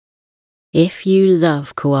If you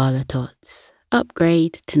love Koala Tots,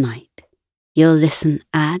 upgrade tonight. You'll listen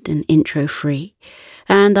ad and intro free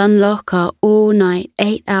and unlock our all-night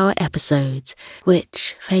 8-hour episodes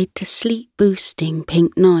which fade to sleep-boosting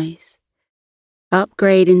pink noise.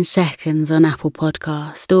 Upgrade in seconds on Apple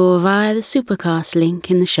Podcast or via the Supercast link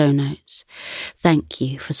in the show notes. Thank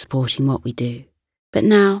you for supporting what we do. But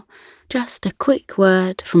now, just a quick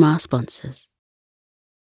word from our sponsors.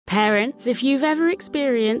 Parents, if you've ever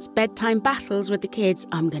experienced bedtime battles with the kids,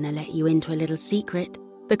 I'm going to let you into a little secret.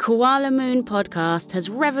 The Koala Moon podcast has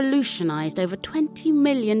revolutionized over 20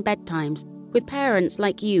 million bedtimes, with parents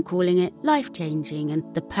like you calling it life-changing and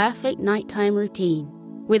the perfect nighttime routine.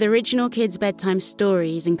 With original kids' bedtime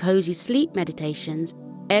stories and cozy sleep meditations,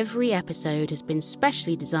 every episode has been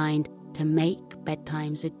specially designed to make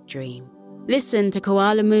bedtimes a dream. Listen to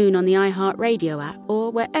Koala Moon on the iHeartRadio app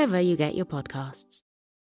or wherever you get your podcasts.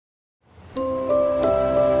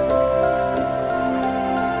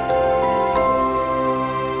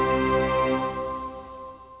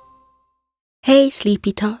 Hey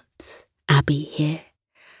Sleepy Tots, Abby here.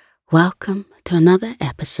 Welcome to another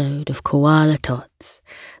episode of Koala Tots,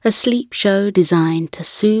 a sleep show designed to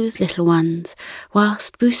soothe little ones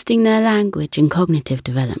whilst boosting their language and cognitive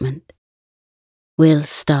development. We'll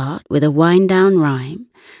start with a wind-down rhyme,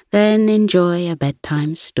 then enjoy a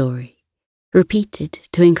bedtime story, repeated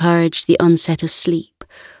to encourage the onset of sleep,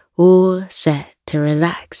 all set to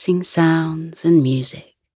relaxing sounds and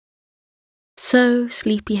music. So,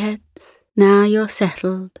 sleepyheads, now you're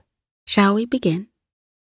settled, shall we begin?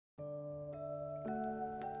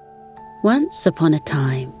 Once upon a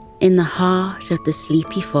time, in the heart of the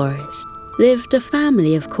sleepy forest, lived a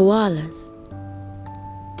family of koalas.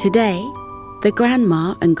 Today, the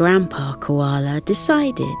grandma and grandpa koala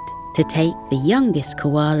decided to take the youngest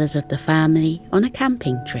koalas of the family on a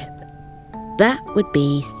camping trip. That would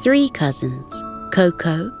be 3 cousins,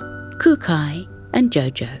 Coco, Kukai, and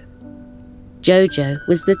Jojo. Jojo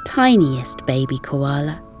was the tiniest baby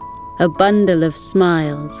koala, a bundle of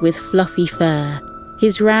smiles with fluffy fur,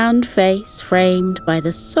 his round face framed by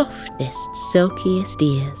the softest, silkiest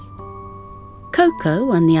ears.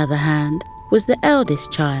 Coco, on the other hand, was the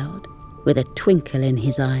eldest child, with a twinkle in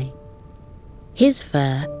his eye. His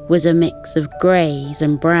fur was a mix of greys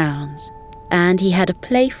and browns, and he had a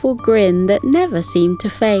playful grin that never seemed to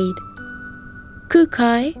fade.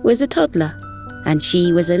 Kukai was a toddler, and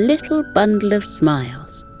she was a little bundle of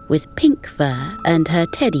smiles, with pink fur and her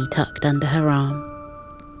teddy tucked under her arm.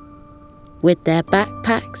 With their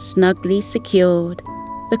backpacks snugly secured,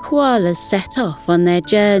 the koalas set off on their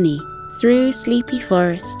journey through Sleepy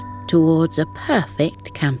Forest towards a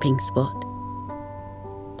perfect camping spot.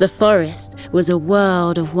 The forest was a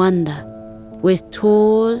world of wonder, with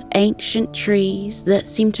tall, ancient trees that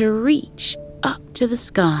seemed to reach up to the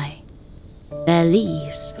sky, their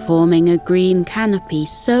leaves forming a green canopy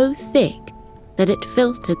so thick that it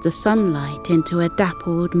filtered the sunlight into a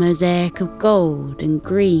dappled mosaic of gold and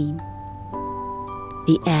green.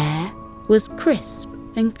 The air was crisp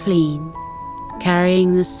and clean,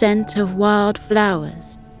 carrying the scent of wild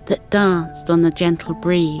flowers that danced on the gentle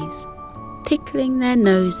breeze, tickling their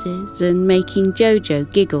noses and making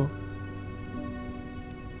Jojo giggle.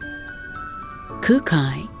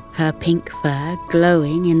 Kukai, her pink fur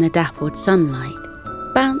glowing in the dappled sunlight,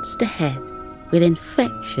 bounced ahead with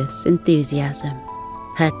infectious enthusiasm,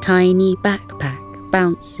 her tiny backpack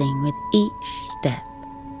bouncing with each step.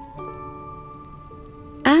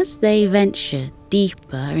 As they ventured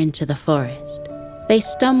deeper into the forest, they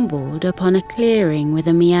stumbled upon a clearing with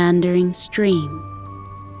a meandering stream.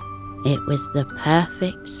 It was the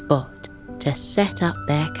perfect spot to set up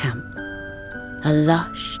their camp, a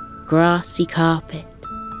lush, grassy carpet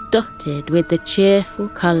dotted with the cheerful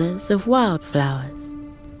colours of wildflowers.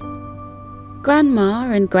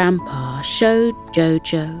 Grandma and Grandpa showed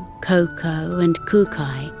Jojo, Coco and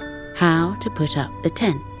Kukai how to put up the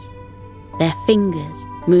tents, their fingers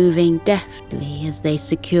moving deftly as they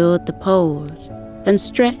secured the poles and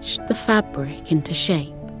stretched the fabric into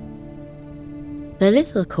shape. The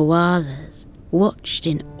little koalas watched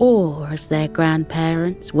in awe as their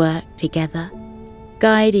grandparents worked together,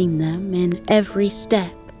 guiding them in every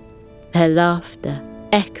step, their laughter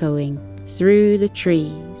echoing through the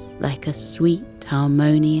trees like a sweet,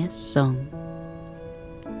 harmonious song.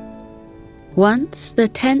 Once the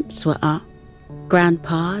tents were up,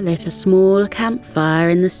 Grandpa lit a small campfire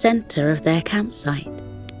in the centre of their campsite,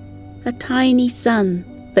 a tiny sun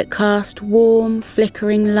that cast warm,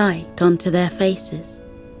 flickering light onto their faces.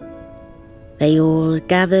 They all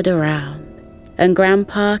gathered around, and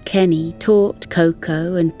Grandpa Kenny taught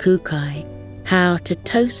Coco and Kukai how to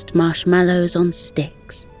toast marshmallows on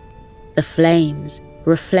sticks, the flames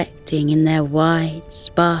reflecting in their wide,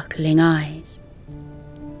 sparkling eyes.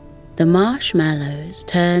 The marshmallows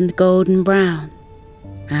turned golden brown,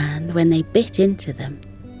 and when they bit into them,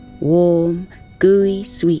 warm, gooey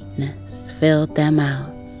sweetness filled their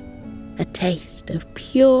mouths, a taste of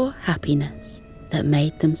pure happiness that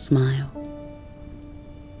made them smile.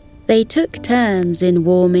 They took turns in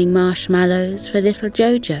warming marshmallows for little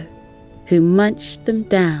Jojo, who munched them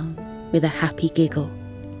down with a happy giggle.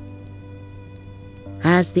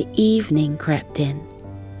 As the evening crept in,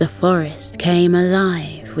 the forest came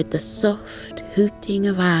alive with the soft hooting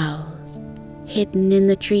of owls hidden in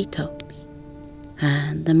the treetops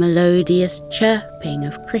and the melodious chirping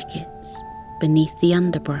of crickets beneath the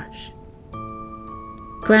underbrush.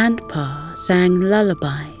 Grandpa sang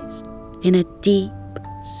lullabies in a deep,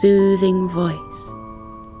 soothing voice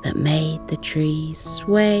that made the trees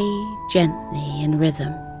sway gently in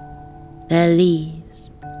rhythm, their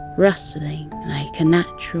leaves rustling like a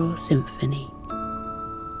natural symphony.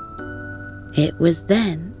 It was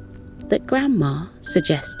then that Grandma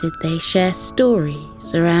suggested they share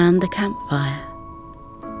stories around the campfire,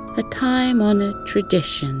 a time-honoured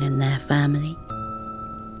tradition in their family.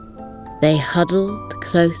 They huddled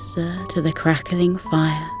closer to the crackling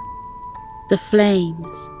fire, the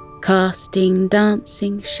flames casting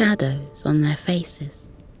dancing shadows on their faces.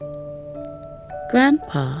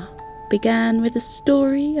 Grandpa began with a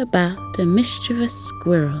story about a mischievous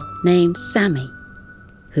squirrel named Sammy,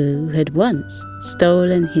 who had once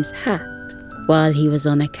stolen his hat while he was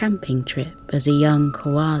on a camping trip as a young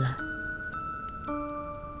koala.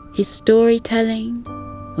 His storytelling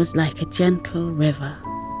was like a gentle river,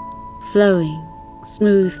 flowing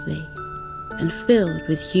smoothly and filled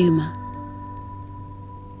with humour.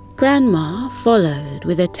 Grandma followed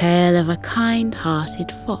with a tale of a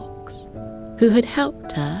kind-hearted fox who had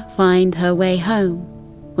helped her find her way home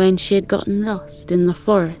when she had gotten lost in the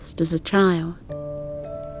forest as a child.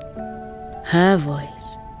 Her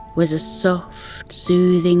voice was a soft,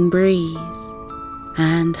 soothing breeze,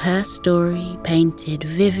 and her story painted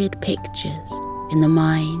vivid pictures in the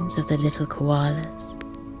minds of the little koalas.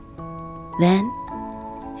 Then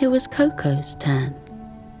it was Coco's turn.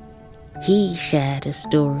 He shared a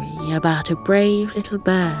story about a brave little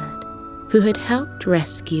bird who had helped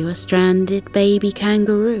rescue a stranded baby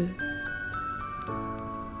kangaroo.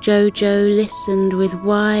 Jojo listened with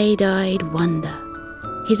wide-eyed wonder,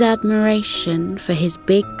 his admiration for his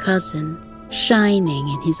big cousin shining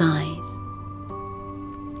in his eyes.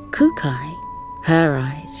 Kukai, her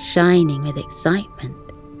eyes shining with excitement,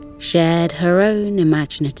 shared her own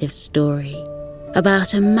imaginative story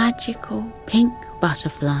about a magical pink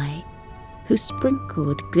butterfly who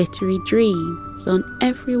sprinkled glittery dreams on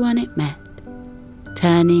everyone it met,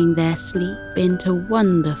 turning their sleep into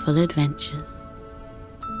wonderful adventures.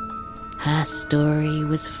 Her story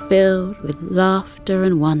was filled with laughter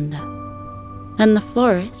and wonder, and the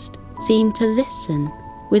forest seemed to listen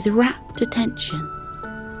with rapt attention,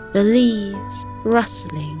 the leaves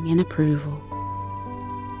rustling in approval.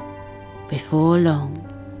 Before long,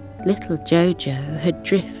 little Jojo had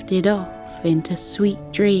drifted off into sweet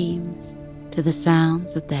dreams to the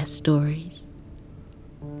sounds of their stories.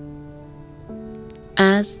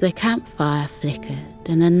 As the campfire flickered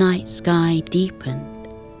and the night sky deepened,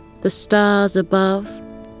 the stars above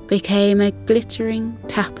became a glittering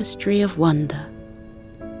tapestry of wonder.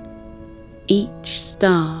 Each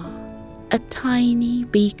star, a tiny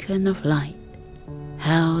beacon of light,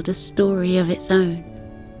 held a story of its own,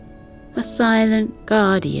 a silent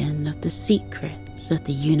guardian of the secrets of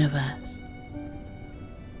the universe.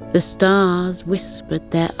 The stars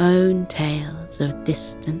whispered their own tales of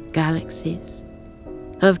distant galaxies,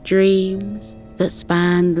 of dreams that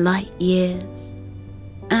spanned light years,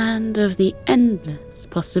 and of the endless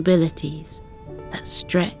possibilities that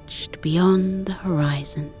stretched beyond the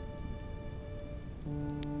horizon.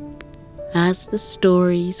 As the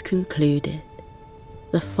stories concluded,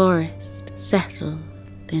 the forest settled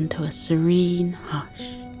into a serene hush,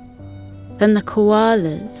 and the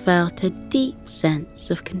koalas felt a deep sense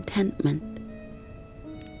of contentment.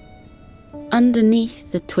 Underneath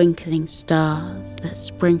the twinkling stars that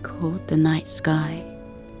sprinkled the night sky,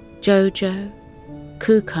 Jojo,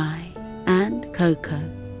 Kukai, and Coco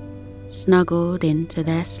snuggled into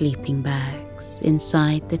their sleeping bags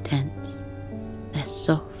inside the tents, their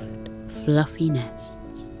soft, fluffy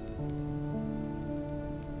nests.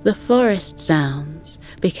 The forest sounds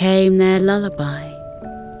became their lullaby,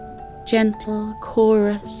 gentle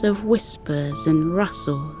chorus of whispers and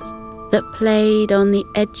rustles that played on the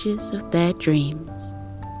edges of their dreams.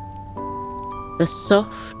 The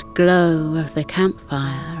soft glow of the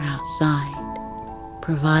campfire outside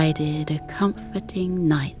provided a comforting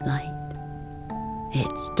nightlight,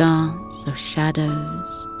 its dance of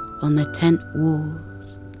shadows on the tent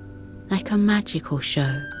walls like a magical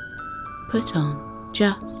show put on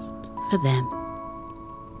just for them.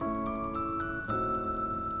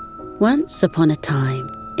 Once upon a time,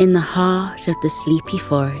 in the heart of the sleepy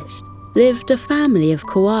forest, lived a family of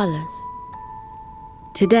koalas.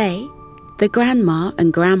 Today, the grandma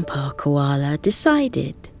and grandpa koala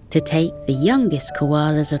decided to take the youngest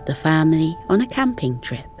koalas of the family on a camping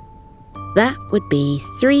trip. That would be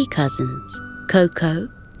 3 cousins, Coco,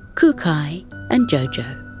 Kukai, and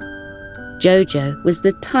Jojo. Jojo was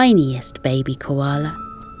the tiniest baby koala,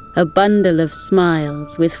 a bundle of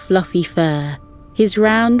smiles with fluffy fur, his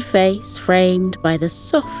round face framed by the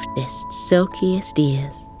softest, silkiest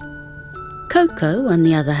ears. Coco, on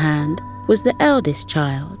the other hand, was the eldest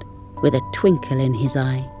child, with a twinkle in his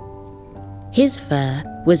eye. His fur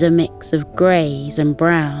was a mix of greys and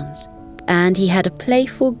browns, and he had a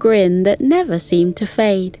playful grin that never seemed to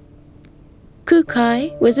fade.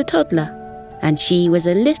 Kukai was a toddler, and she was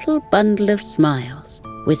a little bundle of smiles,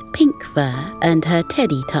 with pink fur and her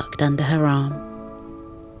teddy tucked under her arm.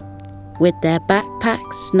 With their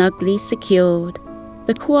backpacks snugly secured,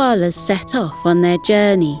 the koalas set off on their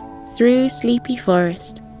journey through Sleepy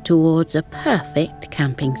Forest towards a perfect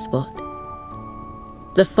camping spot.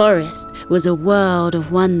 The forest was a world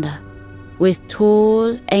of wonder, with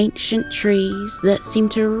tall, ancient trees that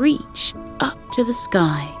seemed to reach up to the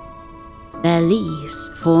sky, their leaves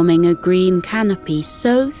forming a green canopy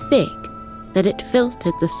so thick that it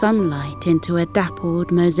filtered the sunlight into a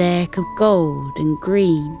dappled mosaic of gold and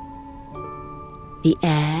green. The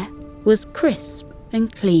air was crisp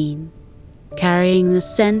and clean, carrying the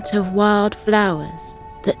scent of wild flowers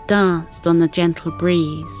that danced on the gentle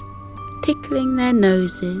breeze, tickling their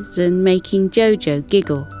noses and making Jojo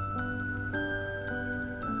giggle.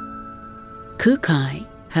 Kukai,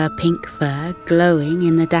 her pink fur glowing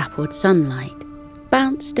in the dappled sunlight,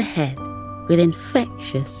 bounced ahead with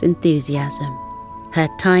infectious enthusiasm, her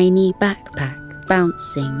tiny backpack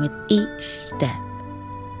bouncing with each step.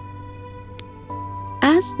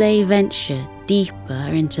 As they ventured deeper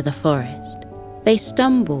into the forest, they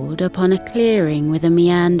stumbled upon a clearing with a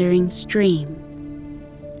meandering stream.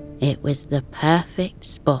 It was the perfect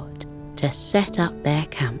spot to set up their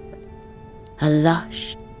camp, a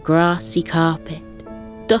lush, grassy carpet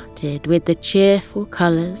dotted with the cheerful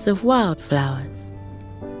colours of wildflowers.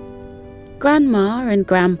 Grandma and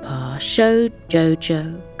Grandpa showed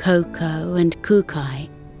Jojo, Coco and Kukai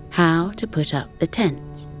how to put up the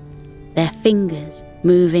tents, their fingers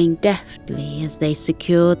moving deftly as they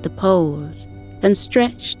secured the poles and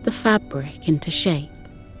stretched the fabric into shape.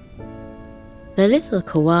 The little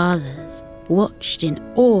koalas watched in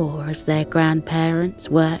awe as their grandparents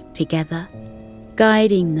worked together,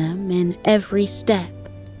 guiding them in every step,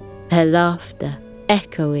 their laughter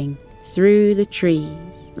echoing through the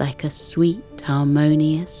trees like a sweet,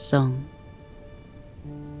 harmonious song.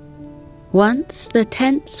 Once the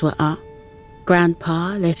tents were up,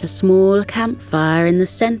 Grandpa lit a small campfire in the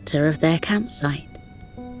centre of their campsite,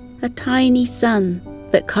 a tiny sun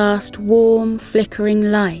that cast warm,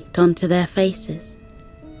 flickering light onto their faces.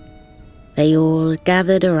 They all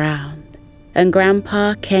gathered around, and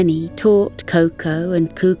Grandpa Kenny taught Coco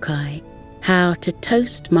and Kukai how to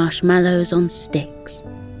toast marshmallows on sticks,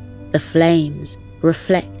 the flames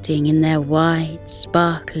reflecting in their wide,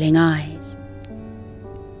 sparkling eyes.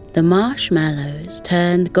 The marshmallows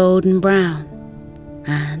turned golden brown,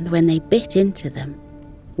 and when they bit into them,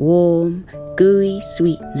 warm, gooey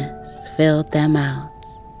sweetness filled their mouths,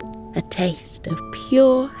 a taste of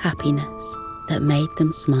pure happiness that made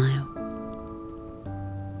them smile.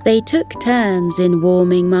 They took turns in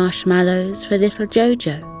warming marshmallows for little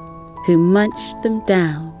Jojo, who munched them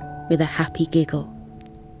down with a happy giggle.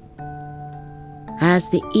 As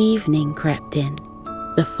the evening crept in,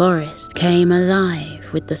 the forest came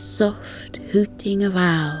alive with the soft hooting of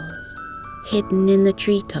owls hidden in the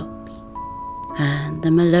treetops, and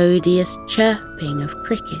the melodious chirping of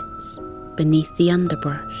crickets beneath the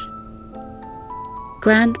underbrush.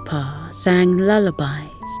 Grandpa sang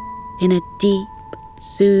lullabies in a deep,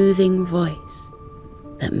 soothing voice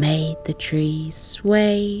that made the trees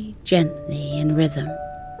sway gently in rhythm,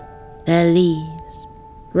 their leaves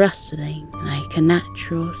rustling like a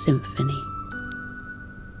natural symphony.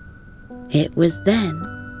 It was then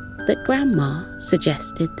that Grandma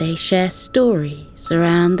suggested they share stories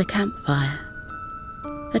around the campfire,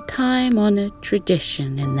 a time-honoured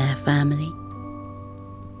tradition in their family.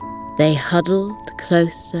 They huddled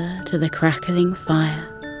closer to the crackling fire,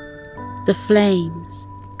 the flames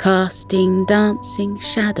casting dancing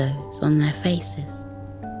shadows on their faces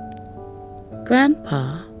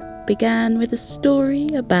Grandpa began with a story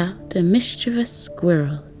about a mischievous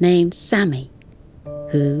squirrel named Sammy,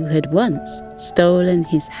 who had once stolen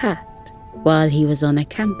his hat while he was on a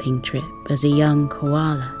camping trip as a young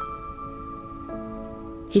koala.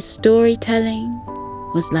 His storytelling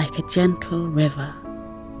was like a gentle river,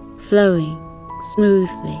 flowing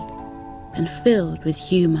smoothly and filled with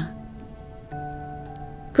humour.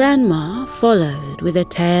 Grandma followed with a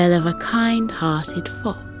tale of a kind-hearted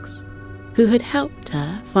fox who had helped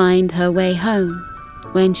her find her way home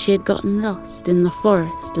when she had gotten lost in the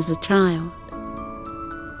forest as a child.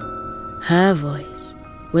 Her voice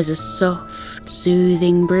was a soft,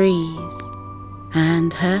 soothing breeze,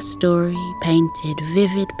 and her story painted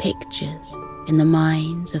vivid pictures in the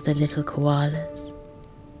minds of the little koalas.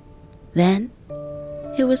 Then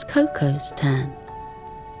it was Coco's turn.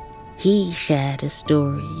 He shared a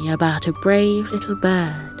story about a brave little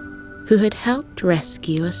bird who had helped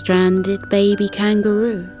rescue a stranded baby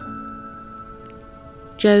kangaroo.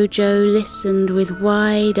 Jojo listened with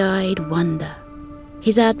wide-eyed wonder,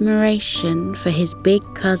 his admiration for his big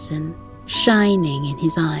cousin shining in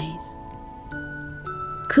his eyes.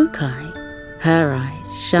 Kukai, her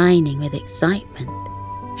eyes shining with excitement,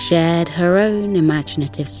 shared her own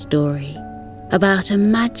imaginative story about a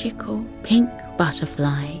magical pink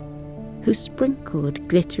butterfly who sprinkled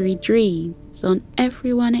glittery dreams on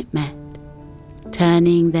everyone it met,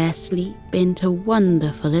 turning their sleep into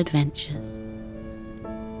wonderful adventures.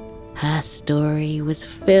 Her story was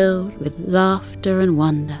filled with laughter and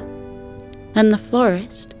wonder, and the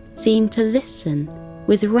forest seemed to listen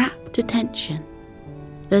with rapt attention,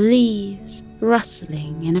 the leaves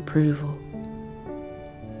rustling in approval.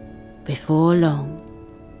 Before long,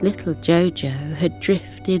 little Jojo had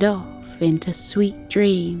drifted off into sweet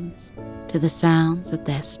dreams to the sounds of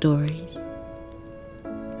their stories.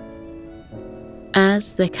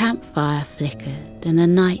 As the campfire flickered and the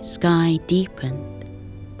night sky deepened,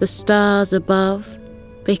 the stars above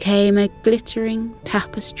became a glittering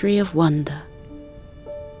tapestry of wonder.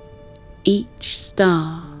 Each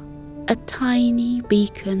star, a tiny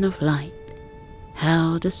beacon of light,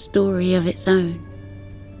 held a story of its own,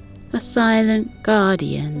 a silent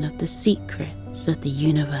guardian of the secrets of the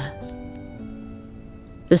universe.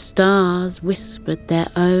 The stars whispered their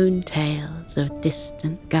own tales of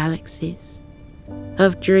distant galaxies,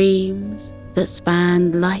 of dreams that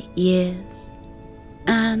spanned light years,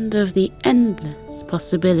 and of the endless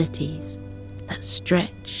possibilities that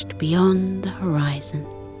stretched beyond the horizon.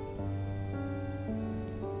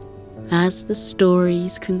 As the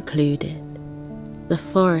stories concluded, the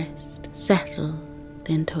forest settled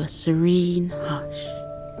into a serene hush,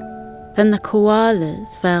 and the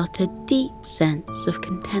koalas felt a deep sense of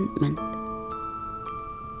contentment.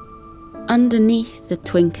 Underneath the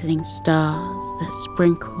twinkling stars that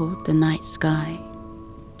sprinkled the night sky,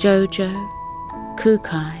 Jojo,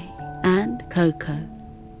 Kukai, and Coco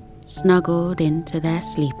snuggled into their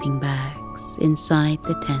sleeping bags inside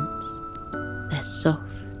the tents, their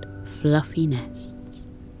soft, fluffy nests.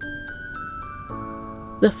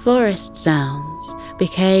 The forest sounds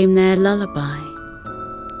became their lullaby,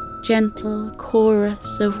 gentle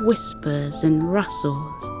chorus of whispers and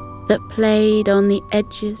rustles that played on the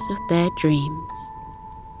edges of their dreams.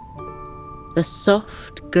 The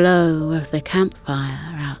soft glow of the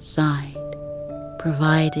campfire outside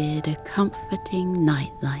provided a comforting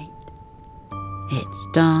nightlight, its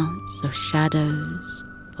dance of shadows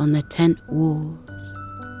on the tent walls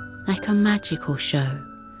like a magical show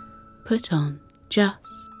put on just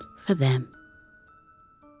for them.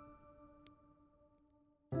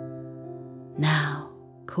 Now,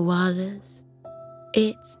 koalas,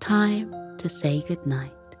 it's time to say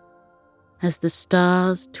goodnight as the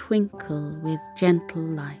stars twinkle with gentle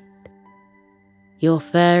light. Your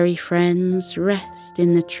furry friends rest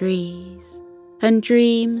in the trees, and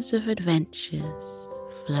dreams of adventures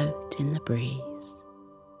float in the breeze.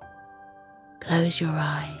 Close your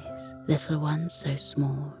eyes, little ones so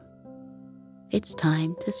small. It's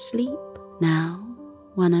time to sleep now,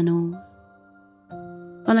 one and all.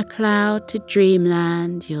 On a cloud to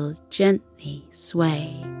dreamland you'll gently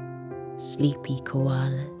sway. Sleepy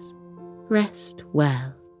koalas, rest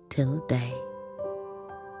well till day.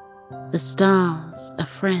 The stars are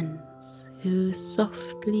friends who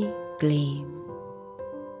softly gleam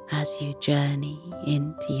as you journey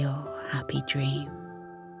into your happy dream.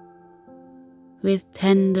 With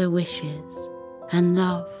tender wishes and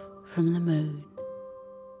love from the moon,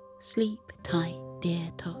 sleep tight,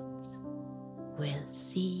 dear tots. We'll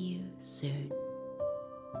see you soon.